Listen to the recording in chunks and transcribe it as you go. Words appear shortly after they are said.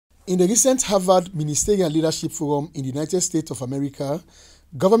In the recent Harvard Ministerial Leadership Forum in the United States of America,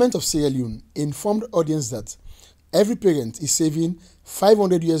 government of Sierra Leone informed audience that every parent is saving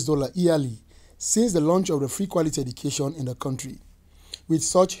 $500 yearly since the launch of the free quality education in the country. With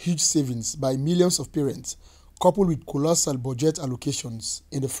such huge savings by millions of parents, coupled with colossal budget allocations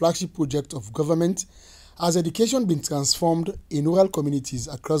in the flagship project of government, has education been transformed in rural communities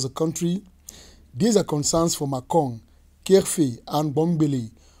across the country? These are concerns for Makong, Kerfe, and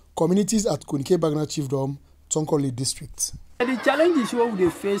Bongbele, communities at Koneke Barina Chiefdom, Tonkolili District. The challenges what we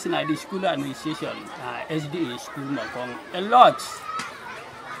face in the school administration, SDA school Makong, a lot.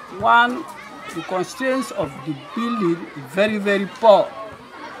 One, the constraints of the building is very poor,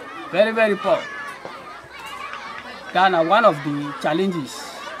 very poor. That's one of the challenges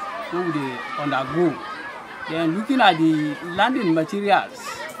we will undergo. Then looking at the landing materials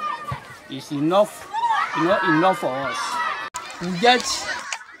is enough for us. We get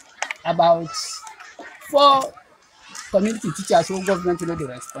about 4 community teachers who government will be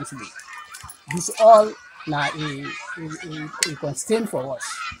responsible. This all now a constraint for us.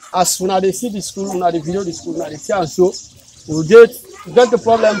 As when they see the school, when they video the school, when they see us, so we get the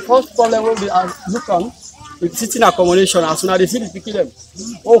problem. First problem will be look on with sitting accommodation. As when they see the picking them,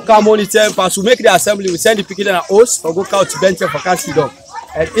 come on it pass to make the assembly. We send the picking them a host or go out to bench for can't dog.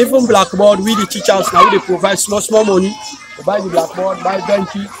 And even blackboard, we the teachers now they provide small money to buy the blackboard, buy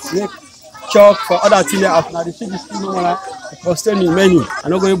benches, make chalk for other things. After they see the school, no one constraining many.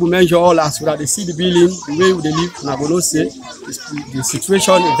 I'm not going to measure all as well. They see the building, the way they live. And I'm going to say the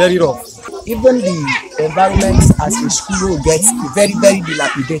situation is very rough. Even the environment as a school gets very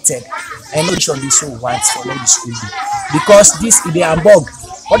dilapidated. And not on this whole want for the school because this is the Hamburg.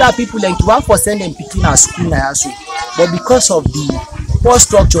 Other people like to want for send them picking at school now, but because of the poor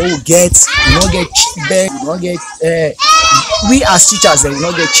structure we get, we don't get bed, we don't get we as teachers they will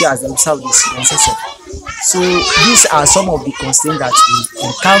not get chairs themselves this. So these are some of the constraints that we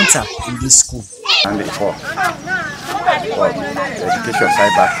encounter in this school. And for education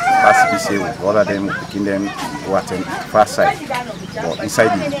side back, past say with all of them picking them to attend far side or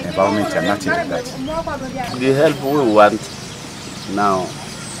inside the environment and nothing like that. The help we want now,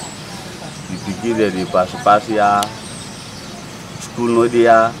 the beginning the pass here, school no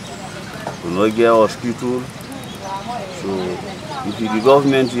there, we no get hospital. So if the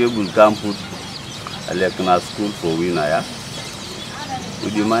government able to come put a school for winner, we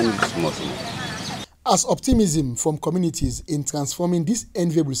demand this much more. As optimism from communities in transforming this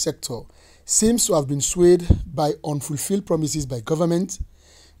enviable sector seems to have been swayed by unfulfilled promises by government,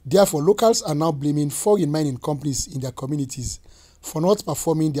 therefore locals are now blaming foreign mining companies in their communities for not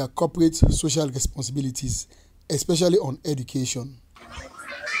performing their corporate social responsibilities, especially on education.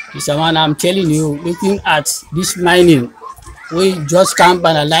 Mr. Man, I'm telling you, looking at this mining, we just can't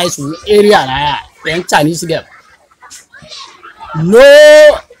analyze the area and Chinese them.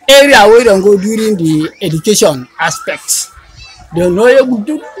 No area we don't go during the education aspects. They know able to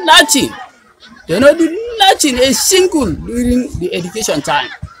do nothing. They don't do nothing a single during the education time.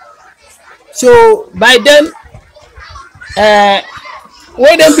 So by then,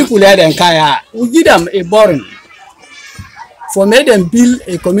 when them people there in Kaya, we give them a boring. For make them build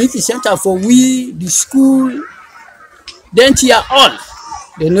a community center for we, the school, then here all,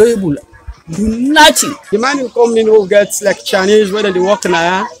 they know able do nothing. The mining company will get like Chinese whether they work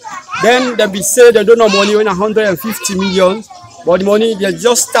now. Then they be say they don't know money when 150 million, but the money they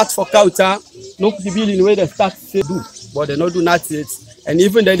just start for counter, look the building where they start to do, but they don't do nothing. And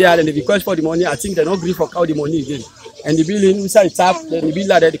even then they are and they request for the money, I think they don't agree for how the money again. And the building inside tap, then the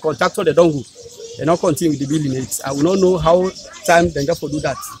builder, the contractor they don't go. They not continue with the building. I will not know how time they get for do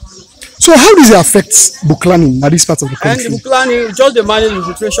that. So how does it affect Buklaning at this part of the country? And the Buklaning just the managing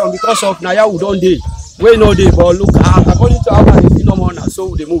situation because of Naya we don't day. We know they but look according to our management no more now,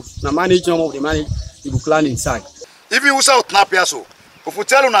 so they move. Now manage no more, they manage the Buklaning inside. Even we out Napia so. If we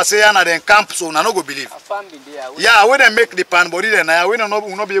tell una say na then camp so na no go believe. Yeah, when they make the plan body then we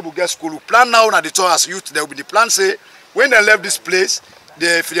not be able to get school. Plan now na the tour as youth there will be the plan say when they left this place.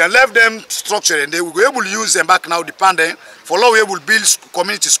 If they left them structure and they will be able to use them back now, depending for law we able to build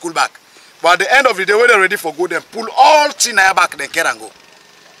community school back. But at the end of the day, when they're ready for go, then pull all things back, then care and go.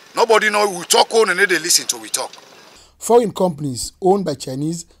 Nobody know we talk on and they listen to we talk. Foreign companies owned by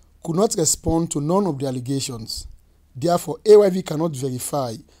Chinese could not respond to none of the allegations. Therefore, AYV cannot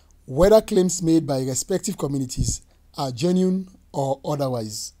verify whether claims made by respective communities are genuine or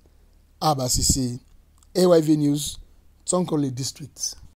otherwise. Abba Sisi, AYV News, Tonkolili District.